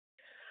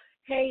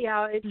Hey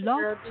y'all, it's your Blog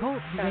girl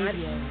Talk Scott,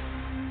 Radio.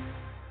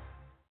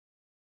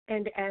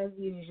 and as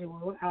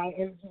usual, I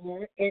am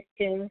here. It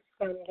is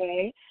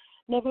Sunday,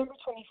 November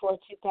 24th,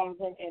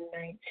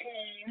 2019,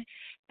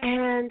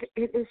 and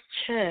it is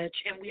church,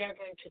 and we are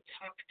going to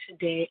talk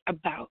today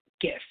about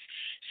gifts.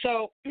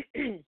 So,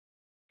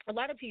 a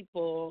lot of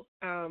people,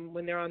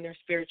 when they're on their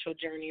spiritual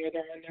journey or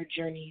they're on their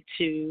journey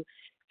to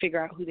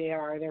figure out who they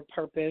are, their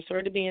purpose,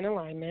 or to be in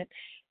alignment,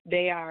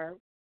 they are,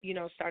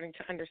 starting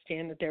to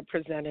understand that they're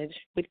presented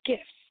with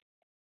gifts.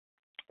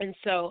 And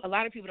so a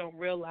lot of people don't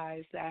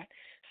realize that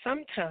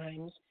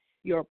sometimes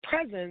your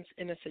presence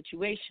in a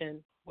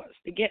situation was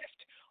the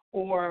gift,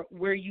 or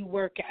where you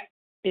work at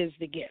is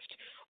the gift,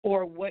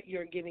 or what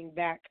you're giving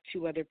back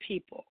to other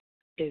people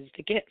is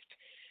the gift.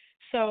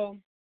 So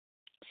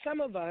some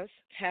of us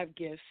have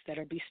gifts that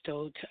are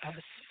bestowed to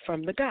us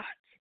from the gods,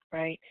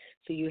 right?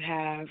 So you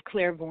have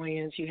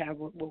clairvoyance, you have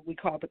what we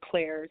call the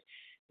clairs.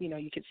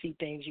 You can see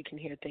things, you can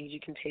hear things, you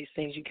can taste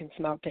things, you can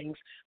smell things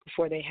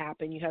before they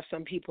happen. You have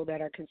some people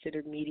that are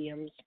considered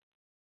mediums,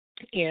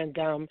 and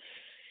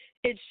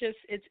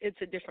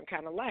it's a different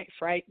kind of life,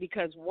 right?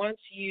 Because once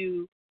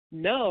you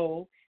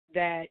know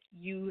that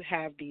you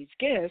have these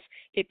gifts,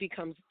 it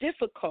becomes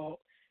difficult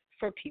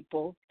for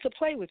people to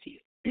play with you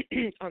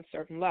on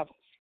certain levels.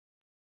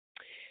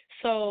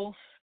 So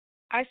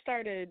I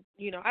started,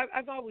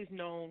 I've always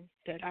known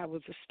that I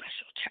was a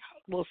special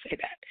child. We'll say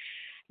that.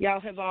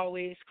 Y'all have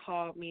always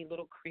called me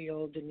Little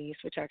Creole Denise,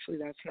 which actually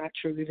that's not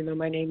true, even though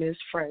my name is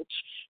French,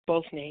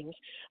 both names,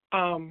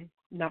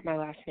 not my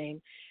last name.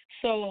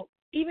 So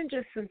even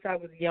just since I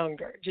was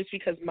younger, just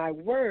because my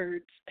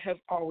words have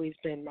always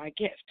been my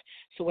gift.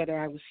 So whether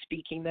I was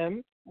speaking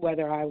them,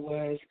 whether I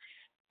was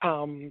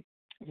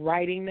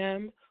writing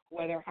them,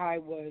 whether I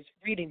was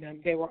reading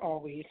them, they were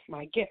always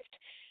my gift.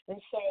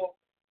 And so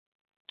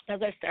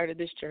as I started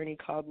this journey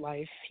called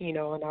life, and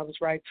I was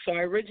right. So I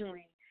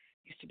originally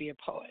used to be a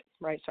poet,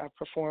 right? So I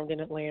performed in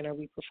Atlanta.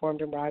 We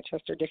performed in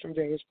Rochester, different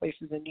various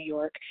places in New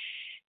York.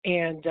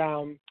 And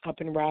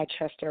up in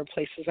Rochester,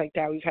 places like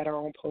that, we've had our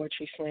own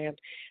poetry slam.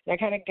 And I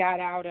kind of got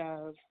out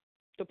of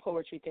the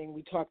poetry thing.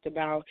 We talked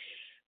about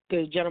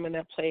the gentleman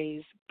that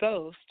plays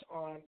Ghost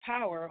on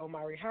Power,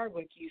 Omari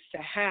Hardwick, used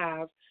to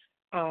have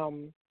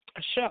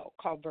a show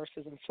called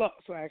Verses and Flow.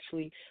 So I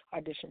actually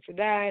auditioned for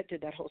that,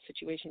 did that whole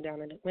situation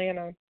down in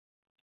Atlanta,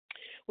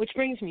 which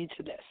brings me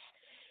to this.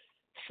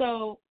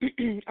 So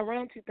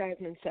around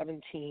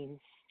 2017,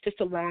 just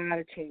a lot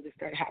of changes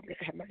started happening.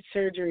 I had my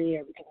surgery,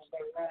 everything was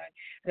going on,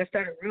 and I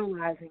started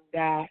realizing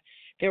that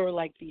there were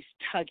like these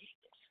tuggings,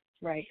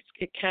 right?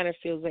 It kind of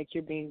feels like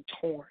you're being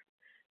torn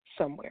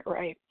somewhere,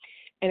 right?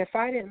 And if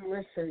I didn't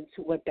listen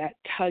to what that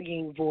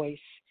tugging voice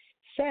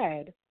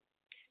said,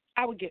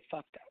 I would get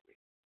fucked up.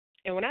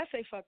 And when I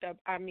say fucked up,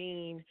 I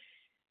mean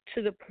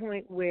to the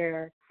point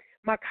where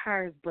my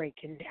car is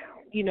breaking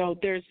down.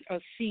 There's a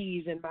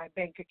seize in my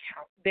bank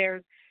account.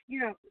 There's,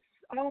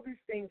 all these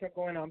things are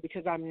going on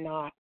because I'm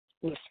not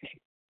listening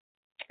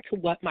to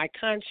what my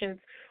conscience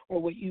or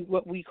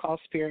what we call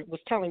spirit was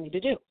telling me to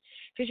do.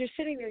 Because you're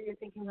sitting there and you're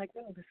thinking like,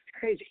 oh, this is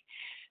crazy.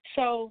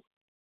 So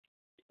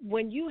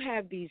when you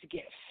have these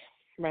gifts,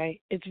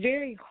 right, it's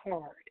very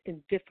hard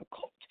and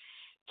difficult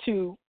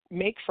to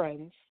make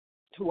friends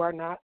who are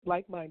not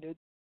like-minded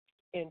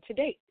and to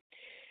date.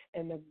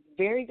 And the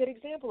very good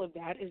example of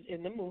that is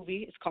in the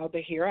movie. It's called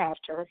The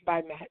Hereafter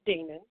by Matt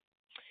Damon.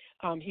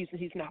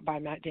 He's not by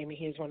Matt Damon.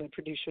 He is one of the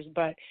producers,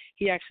 but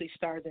he actually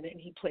stars in it,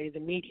 and he plays a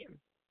medium.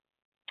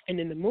 And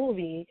in the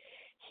movie,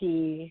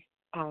 he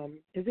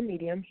is a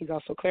medium. He's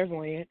also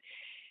clairvoyant.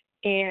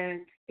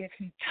 And if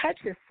he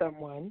touches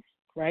someone,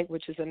 right,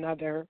 which is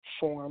another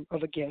form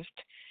of a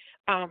gift,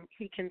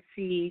 he can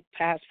see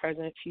past,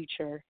 present,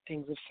 future,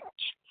 things of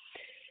such.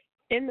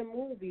 In the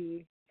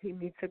movie, he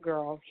meets a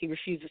girl. He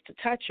refuses to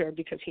touch her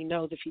because he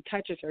knows if he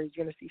touches her, he's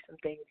going to see some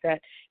things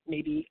that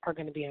maybe are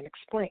going to be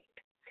unexplained.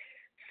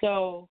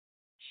 So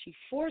she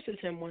forces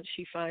him, once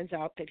she finds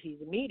out that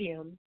he's a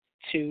medium,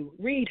 to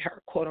read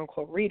her, quote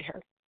unquote, read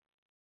her.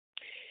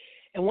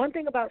 And one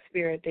thing about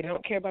spirit, they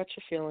don't care about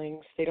your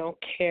feelings. They don't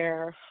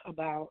care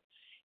about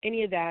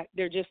any of that.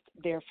 They're just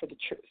there for the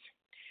truth.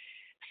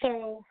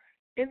 So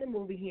in the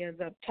movie, he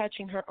ends up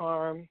touching her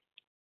arm,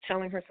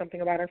 telling her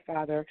something about her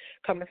father,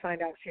 come to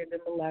find out she had been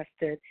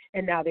molested,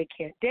 and now they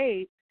can't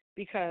date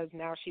because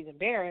now she's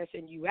embarrassed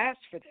and you asked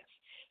for this.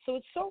 So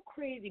it's so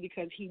crazy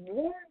because he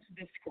warns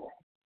this girl.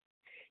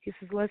 He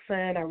says,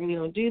 listen, I really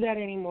don't do that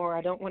anymore.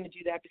 I don't want to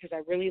do that because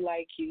I really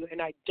like you,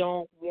 and I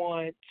don't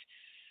want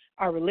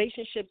our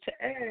relationship to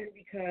end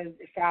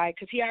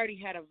because he already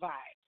had a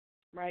vibe,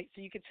 right?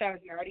 So you could tell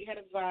he already had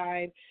a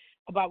vibe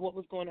about what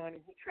was going on,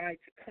 and he tried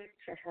to come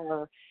to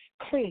her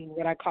clean,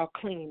 what I call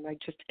clean, like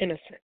just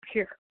innocent,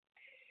 pure.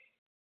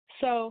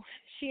 So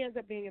she ends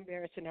up being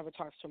embarrassed and never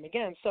talks to him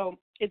again. So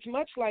it's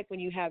much like when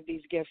you have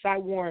these gifts. I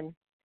warn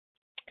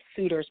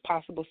suitors,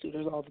 possible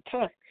suitors, all the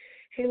time.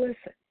 Hey,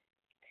 listen,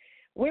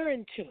 we're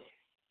in tune,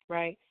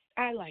 right?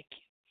 I like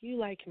you. You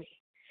like me.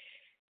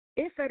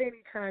 If at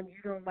any time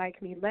you don't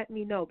like me, let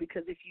me know,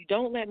 because if you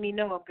don't let me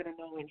know, I'm going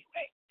to know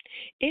anyway.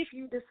 If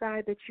you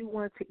decide that you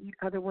want to eat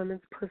other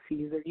women's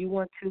pussies, or you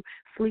want to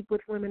sleep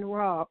with women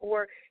raw,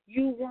 or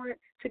you want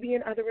to be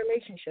in other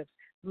relationships,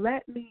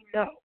 let me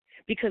know,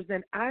 because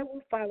then I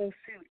will follow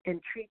suit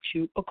and treat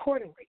you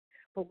accordingly.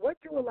 But what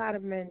do a lot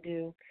of men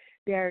do?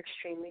 They are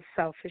extremely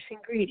selfish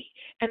and greedy.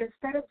 And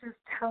instead of just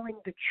telling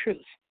the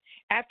truth,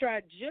 after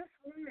I just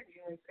warned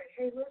you and said,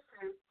 hey,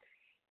 listen,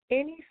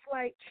 any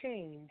slight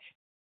change,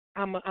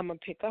 I'm going to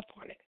pick up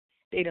on it.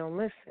 They don't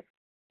listen.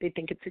 They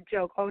think it's a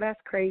joke. Oh, that's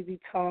crazy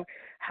talk.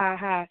 Ha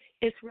ha.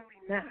 It's really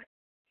not.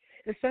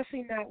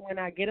 Especially not when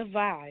I get a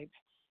vibe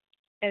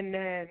and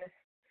then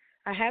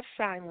I have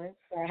silence,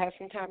 or I have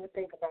some time to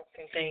think about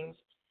some things,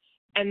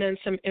 and then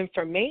some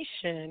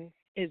information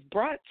is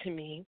brought to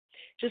me,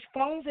 just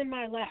falls in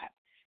my lap,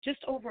 just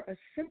over a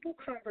simple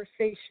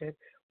conversation,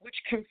 which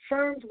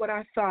confirms what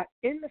I thought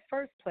in the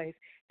first place.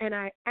 And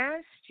I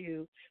asked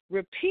you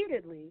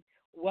repeatedly,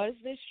 was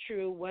this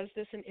true? Was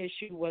this an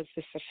issue? Was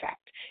this a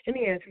fact? And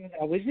the answer was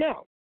always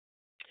no.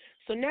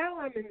 So now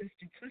I'm in this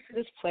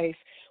duplicitous place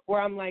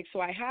where I'm like,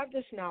 so I have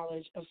this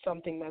knowledge of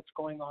something that's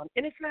going on.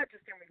 And it's not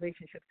just in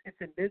relationships. It's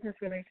in business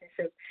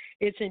relationships.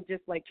 It's in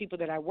just like people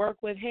that I work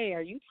with. Hey,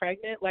 are you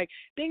pregnant? Like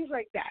things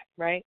like that,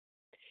 right?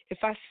 If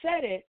I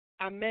said it,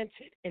 I meant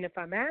it. And if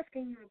I'm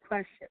asking you a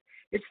question,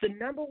 it's the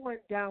number one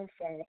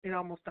downfall in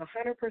almost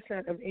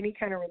 100% of any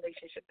kind of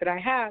relationship that I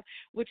have,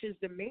 which is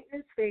the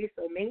maintenance phase,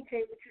 so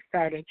maintain what you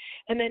started.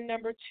 And then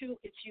number two,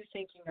 it's you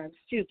thinking I'm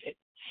stupid.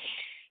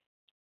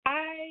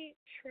 I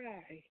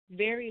try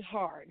very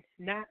hard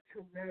not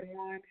to let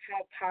on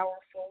how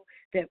powerful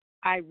that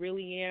I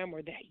really am,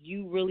 or that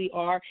you really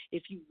are,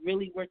 if you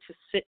really were to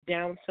sit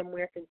down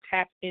somewhere and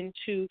tap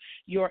into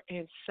your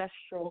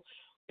ancestral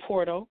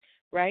portal,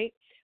 right?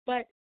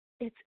 But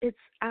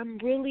I'm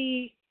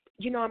really,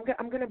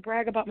 I'm going to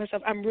brag about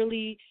myself. I'm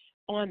really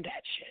on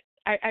that shit.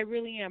 I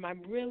really am.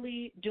 I'm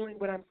really doing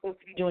what I'm supposed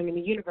to be doing in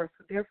the universe.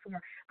 So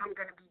therefore, I'm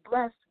going to be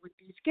blessed with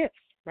these gifts,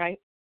 right?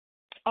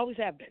 Always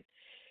have been.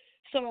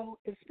 So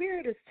if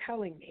Spirit is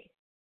telling me,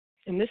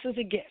 and this is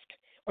a gift,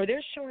 or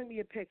they're showing me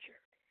a picture,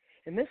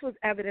 and this was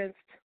evidenced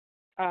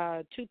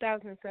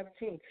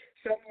 2017,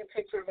 showing me a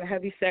picture of a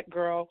heavy-set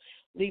girl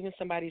leaving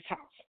somebody's house.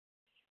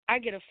 I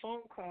get a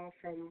phone call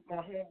from my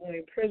homeboy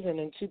in prison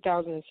in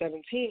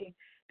 2017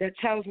 that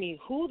tells me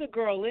who the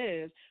girl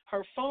is,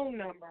 her phone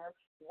number,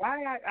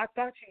 why I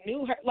thought you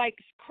knew her, like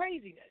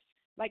craziness,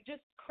 like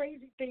just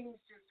crazy things.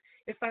 Just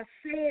if I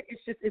say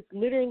it, it's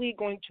literally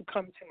going to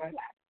come to my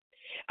lap.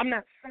 I'm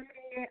not summoning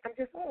it. I'm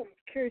just, I'm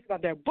curious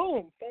about that.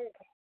 Boom, phone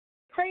call.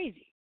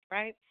 Crazy,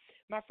 right?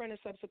 My friend is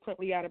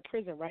subsequently out of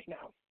prison right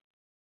now.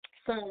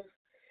 So,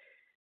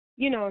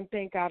 and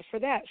thank God for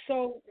that.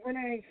 So when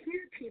I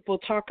hear people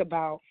talk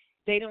about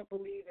they don't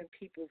believe in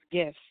people's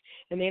gifts,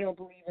 and they don't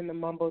believe in the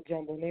mumbo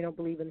jumbo, and they don't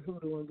believe in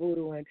hoodoo and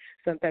voodoo and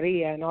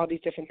santeria and all these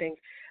different things,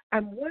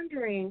 I'm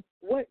wondering,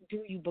 what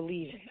do you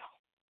believe in,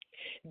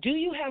 though? Do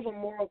you have a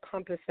moral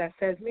compass that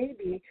says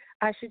maybe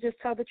I should just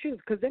tell the truth?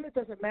 Because then it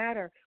doesn't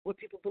matter what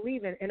people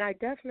believe in. And I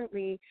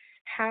definitely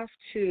have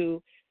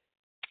to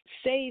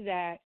say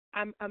that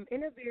I'm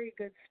in a very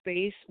good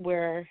space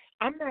where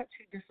I'm not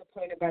too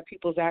disappointed by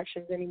people's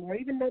actions anymore,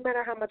 even no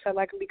matter how much I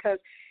like them, because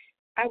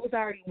I was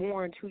already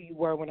warned who you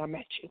were when I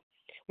met you.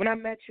 When I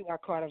met you, I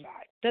caught a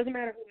vibe. Doesn't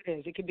matter who it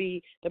is. It could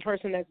be the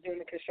person that's doing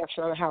the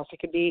construction on the house. It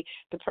could be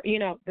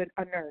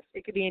a nurse.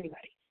 It could be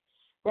anybody,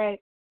 right?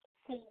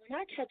 So when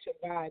I catch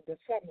a vibe that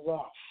something's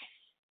off,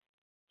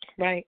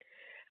 right,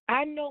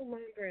 I no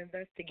longer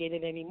investigate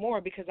it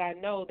anymore, because I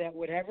know that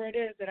whatever it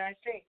is that I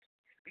think,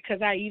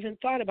 because I even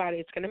thought about it,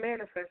 it's going to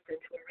manifest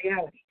into a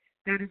reality.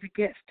 That is a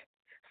gift.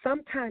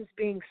 Sometimes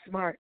being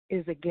smart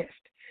is a gift.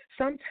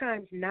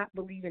 Sometimes not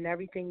believing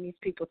everything these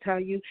people tell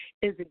you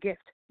is a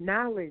gift.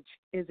 Knowledge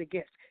is a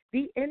gift.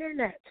 The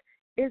internet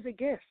is a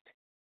gift.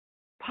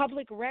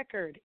 Public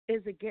record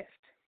is a gift.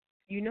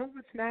 You know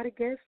what's not a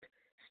gift?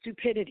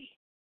 Stupidity.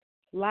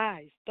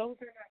 Lies. Those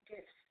are not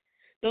gifts.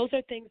 Those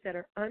are things that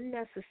are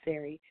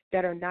unnecessary,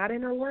 that are not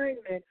in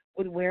alignment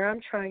with where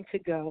I'm trying to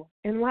go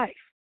in life.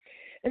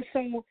 And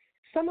so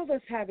some of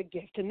us have a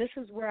gift, and this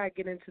is where I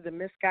get into the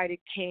misguided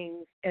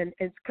kings, and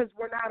it's because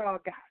we're not all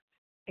gods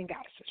and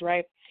goddesses,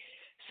 right?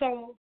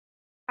 So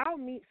I'll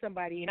meet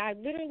somebody, and I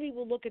literally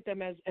will look at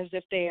them as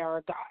if they are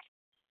a god.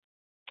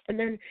 And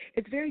then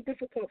it's very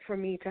difficult for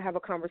me to have a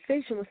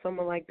conversation with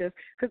someone like this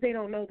because they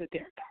don't know that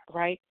they're a god,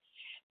 right?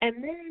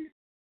 And then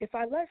if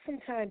I let some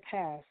time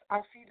pass,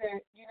 I'll see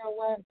that, you know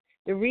what,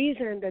 the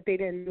reason that they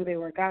didn't know they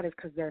were a god is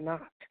because they're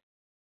not.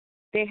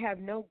 They have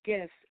no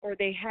gifts, or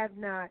they have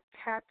not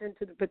tapped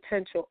into the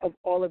potential of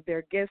all of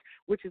their gifts,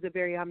 which is a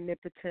very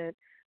omnipotent,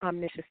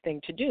 omniscient thing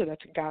to do.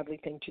 That's a godly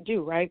thing to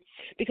do, right?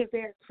 Because they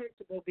are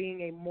comfortable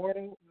being a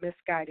mortal,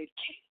 misguided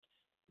king.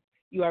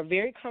 You are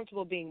very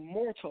comfortable being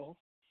mortal,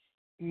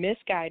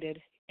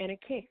 misguided, and a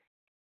king.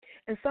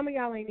 And some of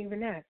y'all ain't even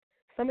that.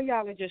 Some of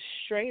y'all are just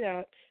straight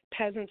up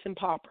peasants and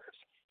paupers.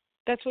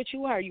 That's what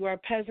you are. You are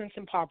peasants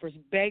and paupers,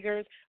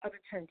 beggars of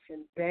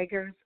attention,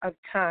 beggars of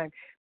time,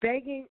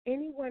 begging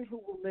anyone who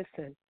will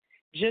listen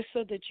just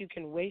so that you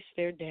can waste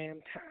their damn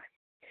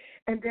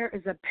time. And there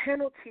is a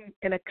penalty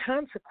and a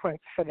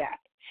consequence for that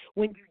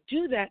when you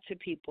do that to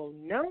people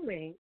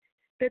knowing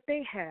that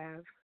they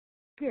have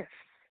gifts,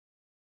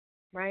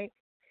 right?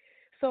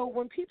 So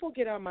when people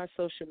get on my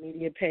social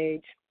media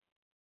page,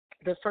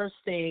 the first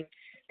thing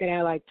that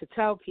I like to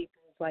tell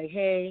people is like,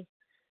 hey,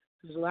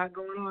 there's a lot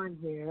going on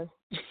here.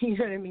 You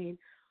know what I mean?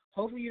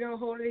 Hopefully you don't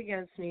hold it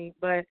against me,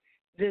 but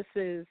this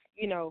is,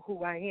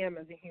 who I am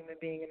as a human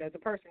being and as a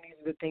person. These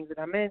are the things that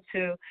I'm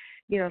into.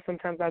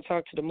 Sometimes I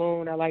talk to the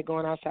moon. I like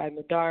going outside in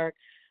the dark.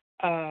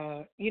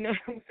 You know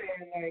what I'm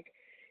saying? Like,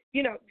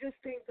 just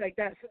things like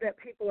that so that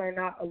people are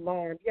not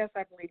alarmed. Yes,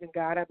 I believe in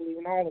God. I believe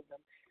in all of them.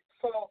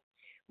 So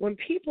when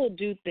people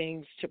do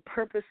things to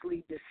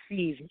purposely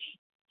deceive me,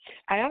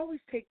 I always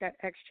take that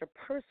extra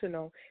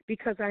personal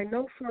because I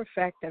know for a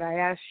fact that I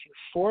asked you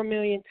 4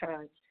 million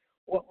times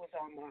what was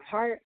on my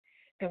heart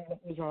and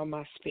what was on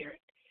my spirit,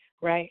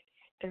 right?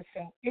 And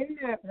so in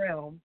that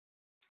realm,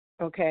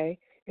 okay,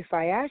 if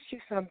I ask you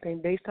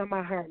something based on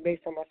my heart,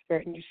 based on my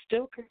spirit, and you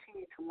still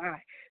continue to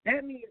lie,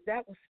 that means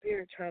that was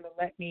spirit trying to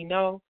let me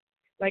know,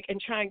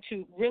 and trying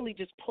to really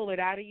just pull it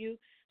out of you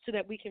so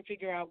that we can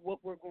figure out what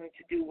we're going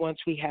to do once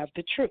we have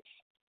the truth,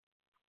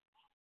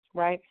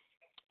 right?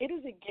 It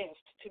is a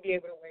gift to be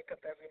able to wake up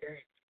every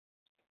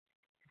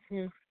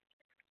day.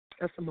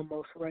 That's a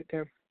mimosa right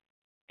there.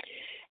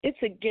 It's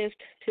a gift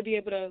to be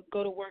able to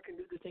go to work and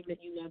do the thing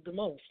that you love the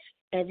most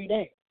every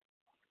day.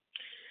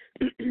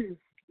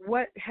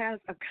 What has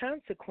a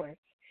consequence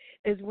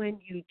is when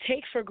you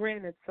take for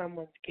granted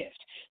someone's gift.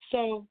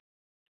 So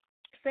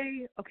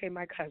say, okay,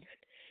 my cousin,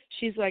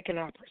 she's like an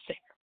opera singer,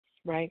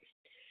 right?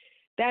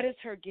 That is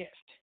her gift.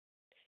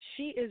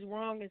 She is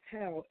wrong as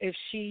hell if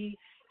she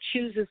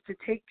chooses to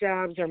take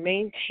jobs or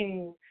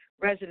maintain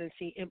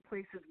residency in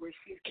places where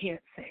she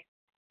can't sing,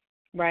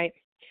 right?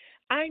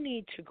 I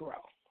need to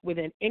grow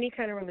within any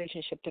kind of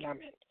relationship that I'm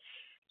in.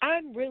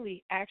 I'm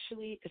really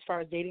actually, as far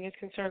as dating is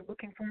concerned,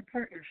 looking for a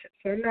partnership.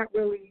 So I'm not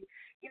really,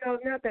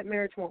 not that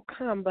marriage won't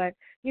come, but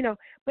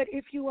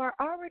if you are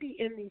already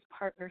in these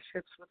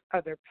partnerships with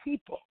other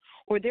people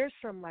or there's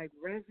some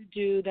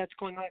residue that's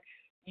going on,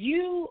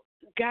 you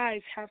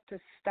guys have to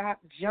stop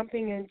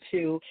jumping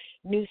into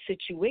new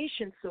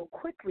situations so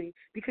quickly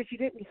because you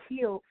didn't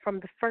heal from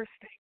the first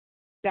thing.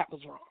 That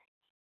was wrong.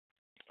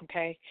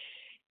 Okay?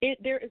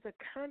 There is a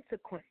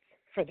consequence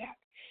for that.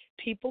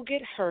 People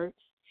get hurt,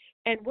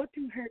 and what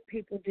do hurt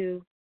people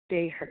do?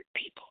 They hurt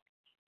people.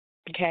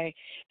 Okay?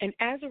 And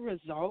as a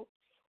result,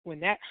 when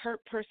that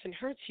hurt person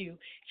hurts you,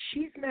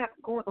 he's not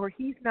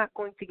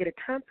going to get a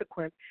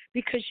consequence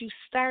because you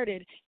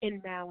started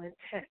in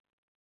malintent.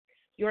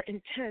 Your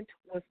intent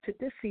was to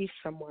deceive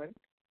someone.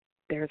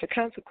 There's a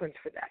consequence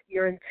for that.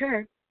 Your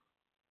intent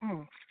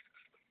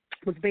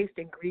was based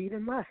in greed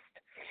and lust.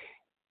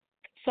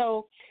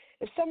 So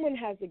if someone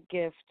has a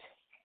gift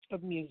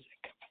of music,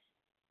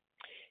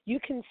 you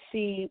can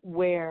see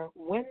where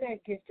when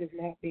that gift is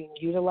not being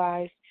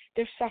utilized,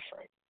 they're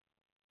suffering.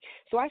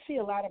 So I see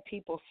a lot of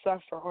people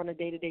suffer on a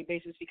day-to-day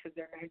basis because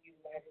they're not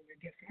utilizing their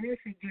gifts. And when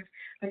I say gifts,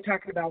 I'm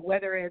talking about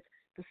whether it's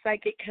the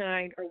psychic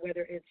kind or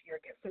whether it's your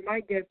gift. So my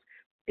gift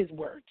is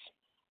words.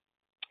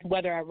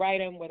 Whether I write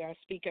them, whether I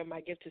speak them,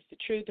 my gift is the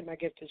truth and my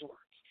gift is words,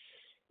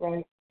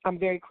 right? I'm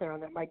very clear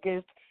on that. My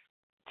gift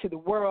to the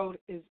world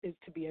is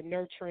to be a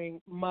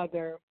nurturing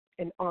mother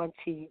and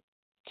auntie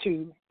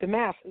to the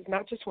masses,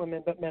 not just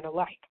women, but men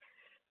alike.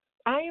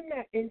 I am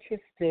not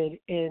interested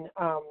in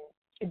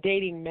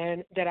dating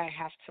men that I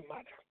have to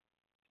mother.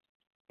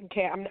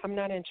 Okay, I'm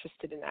not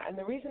interested in that. And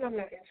the reason I'm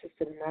not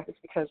interested in that is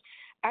because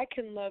I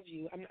can love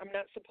you. I'm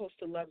not supposed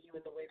to love you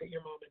in the way that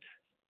your mama does.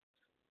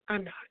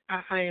 I'm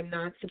not. I am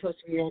not supposed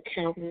to be your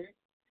accountant.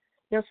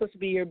 I'm not supposed to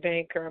be your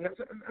banker. I'm not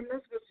supposed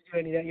to do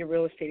any of that. Your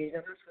real estate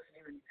agent. I'm not supposed to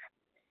do any of that.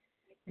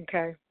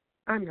 Okay?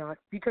 I'm not.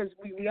 Because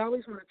we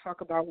always want to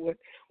talk about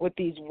what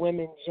these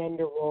women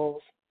gender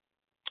roles,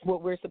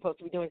 what we're supposed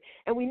to be doing.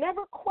 And we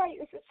never quite,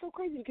 it's so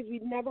crazy because we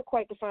never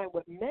quite define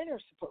what men are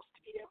supposed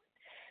to be doing.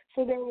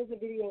 So there was a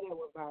video that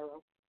went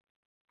viral,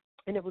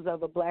 and it was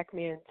of a black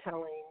man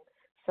telling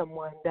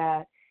someone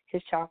that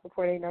his child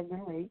support ain't never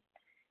been late,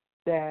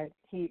 that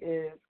he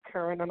is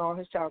current on all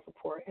his child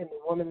support, and the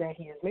woman that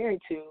he is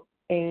married to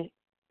ain't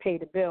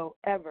paid a bill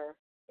ever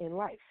in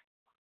life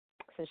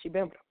since she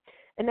been with him.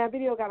 And that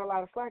video got a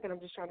lot of flack, and I'm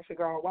just trying to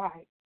figure out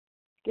why.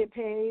 Get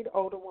paid,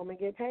 older woman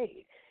get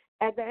paid.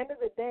 At the end of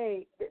the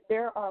day,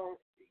 there are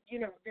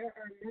men out there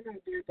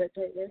that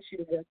don't want you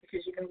to work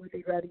because you know what,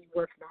 they'd rather you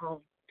work in the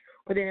home.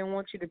 Or they don't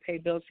want you to pay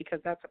bills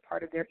because that's a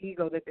part of their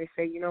ego that they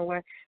say, you know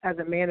what, as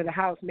a man of the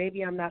house,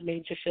 maybe I'm not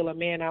made to feel a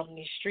man out in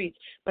these streets,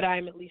 but I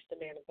am at least a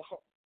man of the home.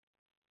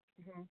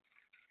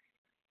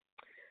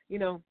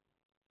 Mm-hmm.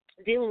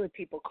 Dealing with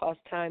people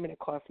costs time and it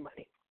costs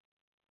money.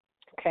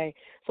 Okay?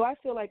 So I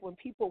feel like when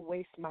people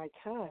waste my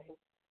time,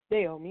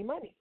 they owe me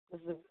money.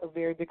 This is a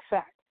very big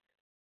fact.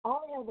 I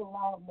have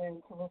allowed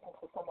men to listen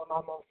to some of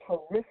my most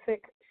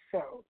horrific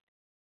shows,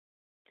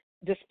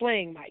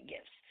 displaying my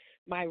gifts,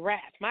 my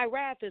wrath. My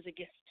wrath is a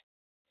gift.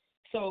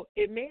 So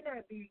it may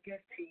not be a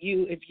gift to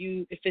you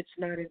if it's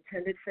not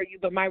intended for you,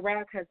 but my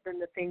wrath has been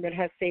the thing that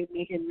has saved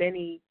me in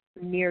many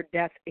near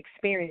death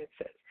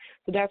experiences.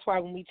 So that's why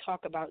when we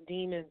talk about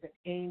demons and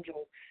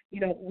angels,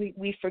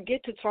 we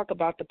forget to talk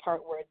about the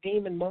part where a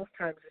demon most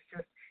times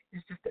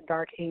is just a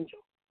dark angel.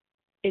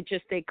 It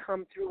just they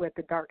come through at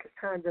the darkest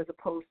times, as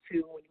opposed to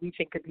when we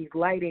think of these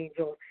light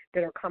angels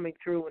that are coming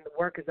through when the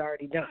work is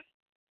already done.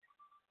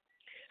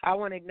 I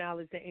want to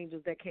acknowledge the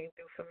angels that came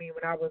through for me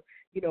when I was,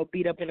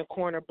 beat up in a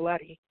corner,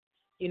 bloody,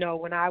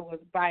 when I was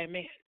by a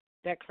man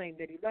that claimed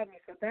that he loved me.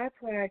 So that's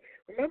why,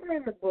 remember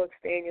in the book,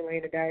 Staying in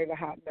Lane, A Diary of a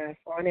Hot Mess,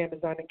 on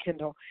Amazon and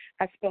Kindle,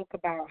 I spoke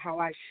about how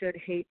I should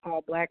hate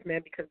all black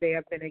men because they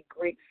have been a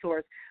great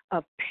source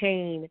of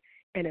pain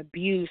and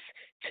abuse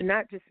to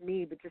not just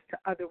me, but just to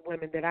other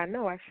women that I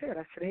know I should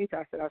hate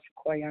y'all. I said I should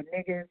call y'all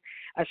niggas.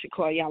 I should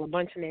call y'all a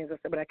bunch of names. I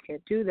said, but I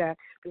can't do that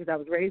because I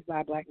was raised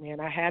by a black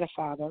man. I had a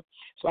father,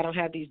 so I don't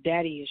have these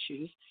daddy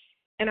issues.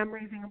 And I'm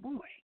raising a boy.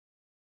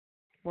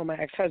 Well, my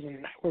ex-husband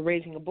and I, we're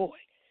raising a boy.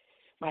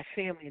 My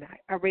family and I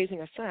are raising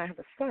a son. I have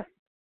a son,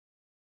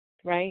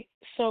 right?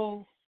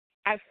 So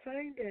I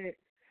find it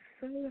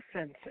so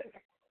offensive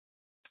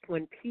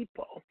when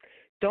people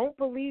don't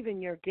believe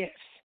in your gifts.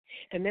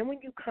 And then when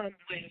you come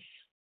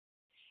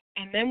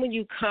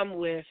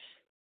with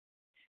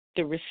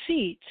the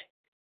receipt,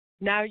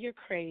 now you're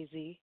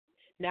crazy.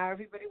 Now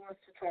everybody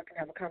wants to talk and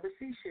have a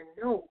conversation.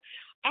 No.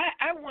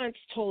 I once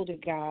told a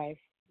guy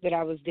that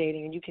I was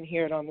dating, and you can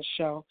hear it on the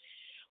show,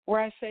 where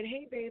I said,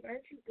 hey, babe,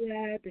 aren't you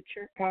glad that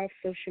you're off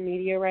social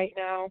media right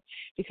now?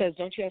 Because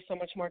don't you have so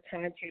much more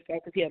time to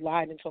yourself? Because he had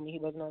lied and told me he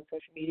wasn't on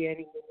social media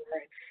anymore.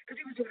 Because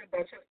he was doing a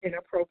bunch of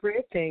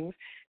inappropriate things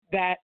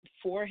that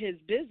for his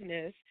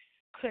business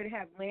could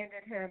have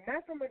landed him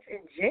not so much in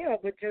jail,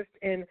 but just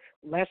in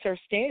lesser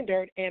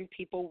standard and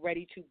people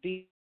ready to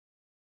be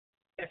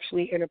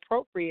sexually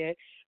inappropriate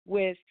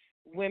with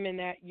women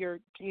that you're,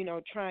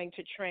 trying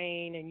to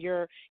train, and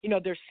you're,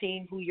 they're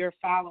seeing who you're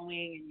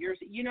following, and you're,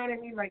 you know what I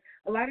mean? Like,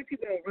 a lot of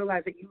people don't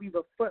realize that you leave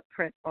a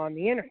footprint on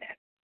the internet,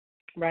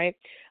 right?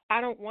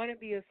 I don't want to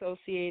be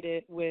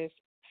associated with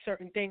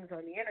certain things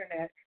on the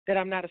internet that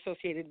I'm not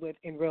associated with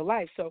in real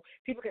life. So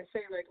people can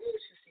say, like, oh,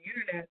 it's just the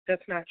internet.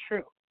 That's not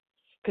true.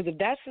 Because if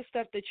that's the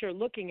stuff that you're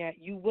looking at,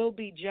 you will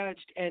be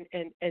judged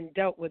and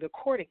dealt with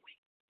accordingly.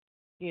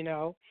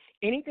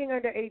 Anything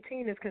under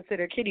 18 is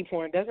considered kiddie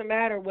porn. Doesn't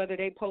matter whether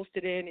they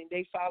posted it and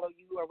they follow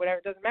you or whatever.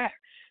 It doesn't matter.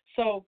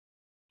 So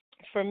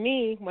for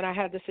me, when I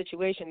had the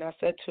situation, I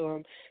said to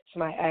him, to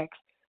my ex,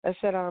 I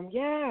said,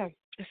 yeah.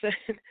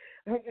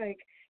 I was like,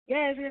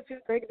 yeah, isn't it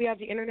just great to be on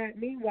the internet?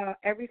 Meanwhile,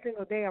 every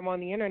single day I'm on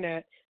the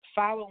internet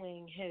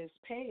following his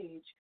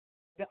page,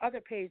 the other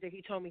page that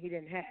he told me he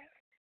didn't have.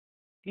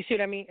 You see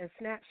what I mean? And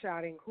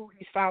snapshotting who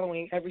he's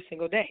following every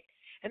single day.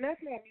 And that's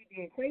not me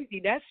being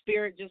crazy. That's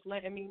spirit just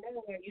letting me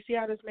know that you see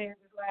how this man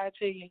just lied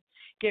to you?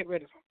 Get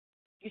rid of him.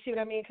 You see what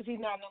I mean? Because he's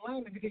not in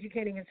alignment, because you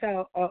can't even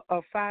tell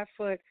a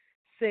 5'6"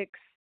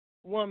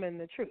 woman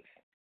the truth,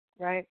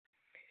 right?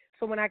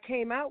 So when I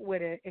came out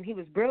with it, and he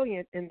was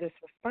brilliant in this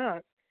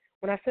response,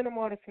 when I sent him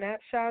all the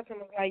snapshots, and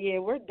was like, yeah,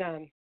 we're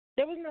done.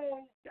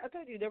 I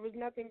told you, there was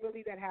nothing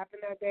really that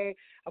happened that day.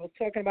 I was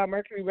talking about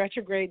Mercury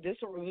retrograde. This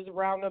was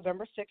around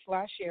November 6th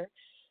last year.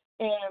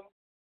 And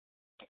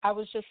I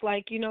was just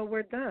like,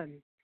 we're done.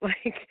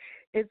 Like,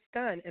 it's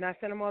done. And I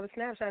sent him all the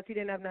snapshots. He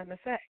didn't have nothing to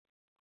say.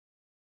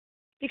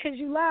 Because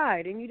you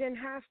lied, and you didn't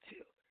have to.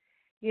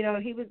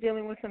 He was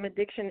dealing with some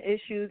addiction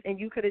issues, and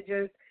you could have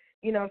just,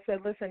 said,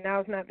 listen,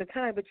 now's not the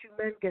time. But you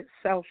men get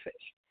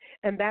selfish.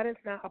 And that is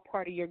not a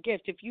part of your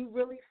gift. If you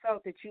really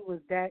felt that you was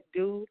that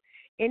dude,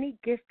 any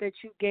gift that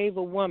you gave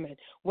a woman,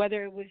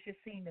 whether it was your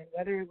semen,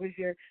 whether it was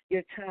your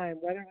time,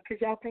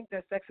 because y'all think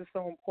that sex is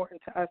so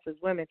important to us as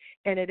women,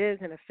 and it is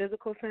in a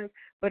physical sense,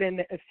 but in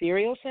the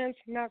ethereal sense,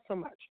 not so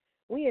much.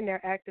 We in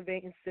there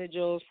activating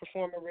sigils,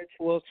 performing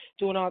rituals,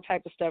 doing all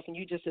type of stuff, and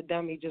you just a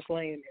dummy just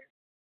laying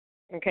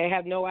there. Okay,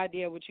 have no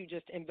idea what you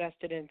just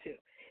invested into,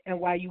 and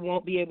why you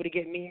won't be able to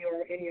get me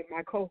or any of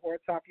my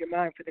cohorts off your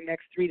mind for the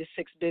next 3 to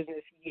 6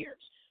 business years.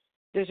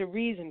 There's a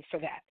reason for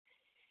that,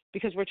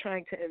 because we're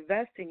trying to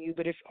invest in you.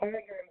 But if all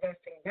you're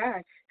investing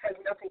back has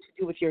nothing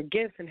to do with your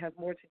gifts and has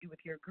more to do with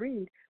your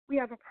greed, we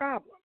have a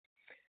problem.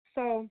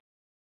 So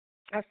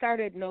I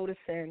started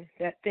noticing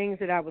that things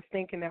that I was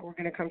thinking that were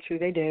going to come true,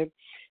 they did.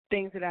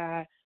 Things that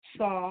I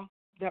saw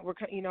that were,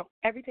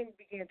 everything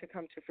began to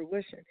come to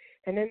fruition.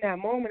 And in that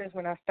moment is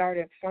when I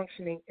started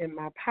functioning in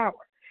my power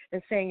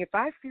and saying, if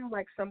I feel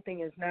like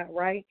something is not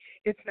right,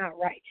 it's not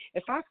right.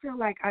 If I feel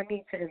like I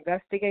need to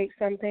investigate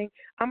something,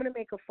 I'm going to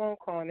make a phone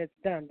call and it's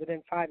done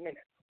within 5 minutes.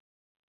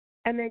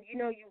 And then, you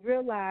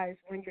realize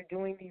when you're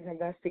doing these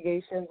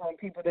investigations on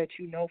people that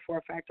you know for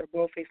a fact are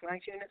bold-faced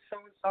lying to you, and it's so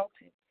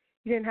insulting.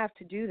 You didn't have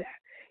to do that.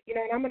 And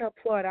I'm going to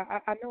applaud.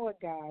 I know a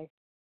guy.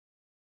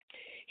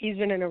 He's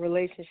been in a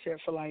relationship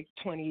for like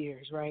 20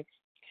 years, right?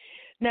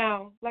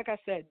 Now, like I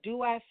said,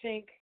 do I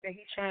think that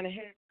he's trying to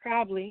hit?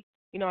 Probably,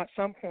 at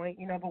some point,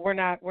 but we're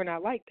not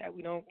like that.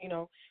 We don't,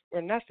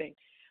 we're nothing.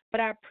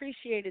 But I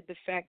appreciated the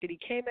fact that he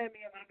came at me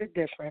a little bit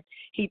different.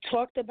 He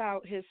talked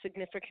about his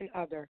significant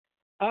other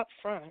up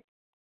front.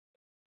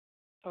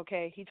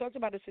 Okay, he talked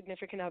about his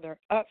significant other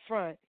up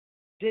front.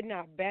 Did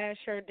not bash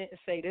her. Didn't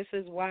say this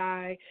is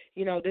why.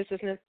 This is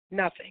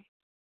nothing.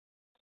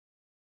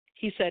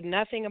 He said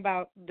nothing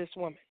about this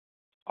woman.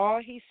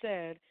 All he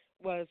said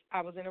was,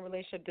 I was in a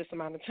relationship this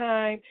amount of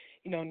time,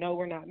 no,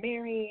 we're not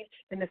married,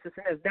 and this and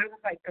this. That was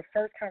like the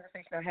first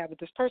conversation I had with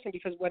this person,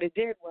 because what it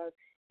did was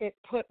it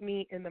put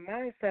me in the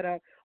mindset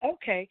of,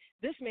 okay,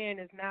 this man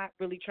is not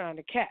really trying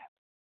to cap.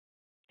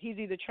 He's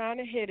either trying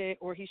to hit it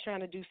or he's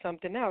trying to do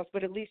something else,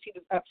 but at least he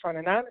was upfront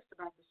and honest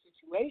about the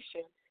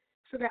situation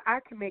so that I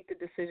can make the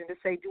decision to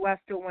say, do I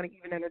still want to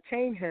even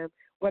entertain him,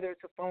 whether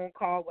it's a phone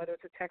call, whether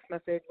it's a text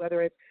message,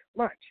 whether it's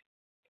lunch.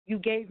 You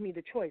gave me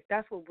the choice.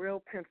 That's what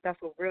real pimps, that's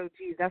what real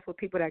G's, that's what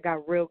people that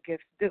got real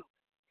gifts do.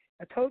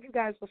 I told you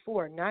guys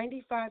before,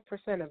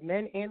 95% of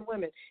men and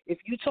women, if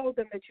you told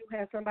them that you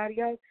had somebody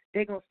else,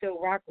 they're going to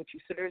still rock with you.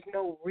 So there's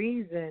no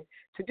reason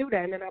to do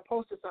that. And then I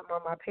posted something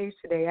on my page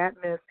today at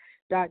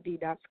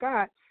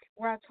miss.d.scott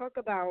where I talk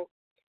about,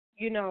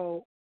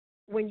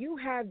 when you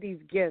have these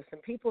gifts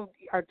and people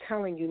are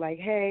telling you, like,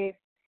 hey,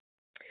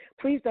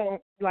 please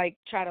don't,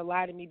 try to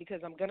lie to me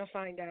because I'm going to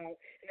find out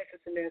and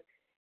this and this.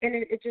 And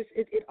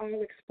it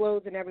all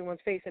explodes in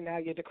everyone's face, and now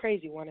you're the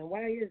crazy one. And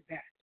why is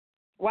that?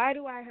 Why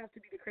do I have to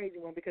be the crazy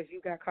one because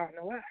you got caught in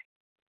a lie?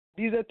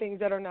 These are things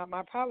that are not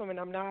my problem, and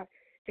I'm not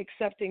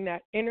accepting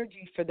that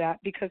energy for that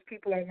because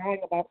people are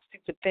lying about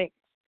stupid things.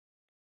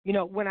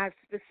 When I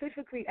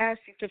specifically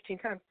asked you 15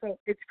 times, so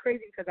it's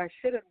crazy because I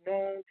should have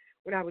known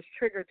when I was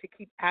triggered to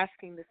keep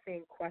asking the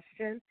same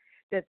question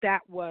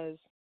that was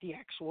the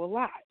actual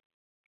lie.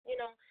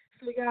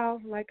 So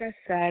y'all, like I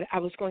said, I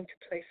was going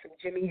to play some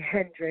Jimi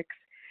Hendrix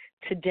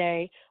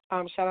today.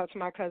 Shout out to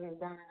my cousin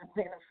down in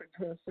Atlanta for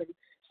doing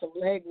some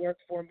leg work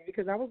for me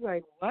because I was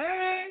like,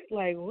 what?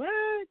 Like,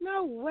 what?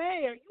 No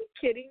way. Are you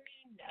kidding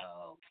me?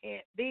 No,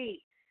 can't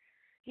be.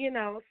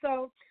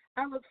 So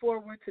I look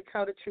forward to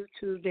Tell the Truth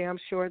Tuesday. I'm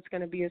sure it's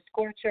going to be a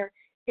scorcher.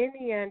 In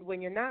the end, when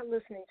you're not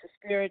listening to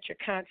spirit, your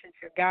conscience,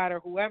 your God, or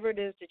whoever it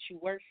is that you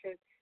worship,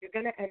 you're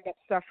going to end up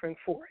suffering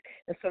for it.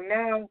 And so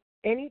now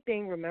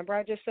anything, remember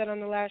I just said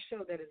on the last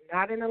show, that is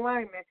not in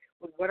alignment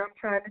with what I'm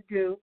trying to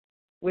do,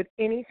 with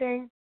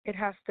anything, it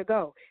has to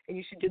go. And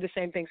you should do the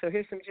same thing. So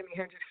here's some Jimi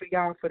Hendrix for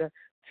y'all for the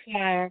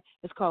flyer.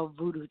 It's called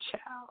Voodoo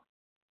Child.